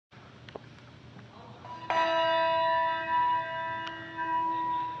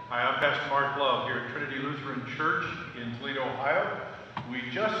Pastor Mark Love here at Trinity Lutheran Church in Toledo, Ohio. We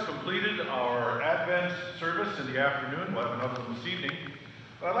just completed our Advent service in the afternoon. We'll have another one this evening.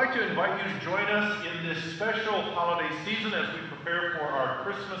 But I'd like to invite you to join us in this special holiday season as we prepare for our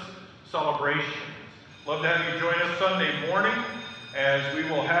Christmas celebrations. Love to have you join us Sunday morning as we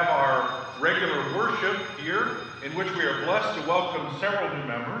will have our regular worship here, in which we are blessed to welcome several new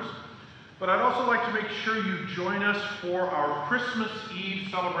members. But I'd also like to make sure you join us for our Christmas Eve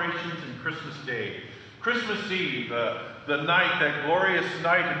celebrations and Christmas Day. Christmas Eve, the night, that glorious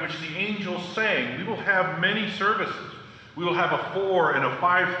night in which the angels sang. We will have many services. We will have a 4 and a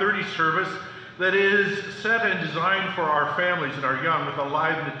 5:30 service that is set and designed for our families and our young, with a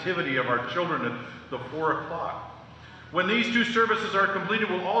live nativity of our children at the 4 o'clock. When these two services are completed,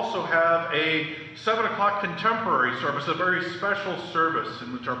 we'll also have a 7 o'clock contemporary service, a very special service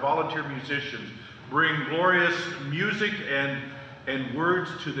in which our volunteer musicians bring glorious music and words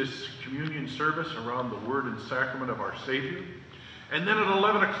to this communion service around the word and sacrament of our Savior. And then at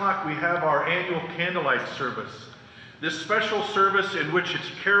 11 o'clock, we have our annual candlelight service. This special service in which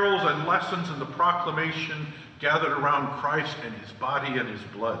it's carols and lessons and the proclamation gathered around Christ and his body and his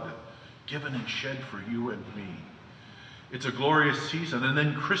blood, given and shed for you and me. It's a glorious season. And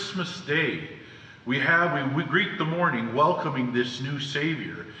then Christmas Day, we greet the morning welcoming this new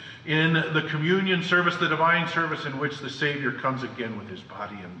Savior in the communion service, the divine service in which the Savior comes again with his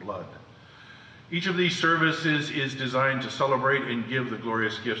body and blood. Each of these services is designed to celebrate and give the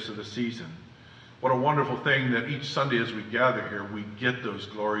glorious gifts of the season. What a wonderful thing that each Sunday as we gather here, we get those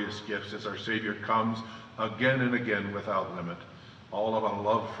glorious gifts as our Savior comes again and again without limit, all of our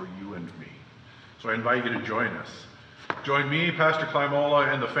love for you and me. So I invite you to join us. Join me, Pastor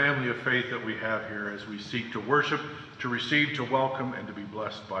Climola, and the family of faith that we have here as we seek to worship, to receive, to welcome, and to be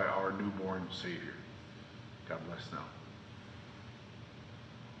blessed by our newborn Savior. God bless now.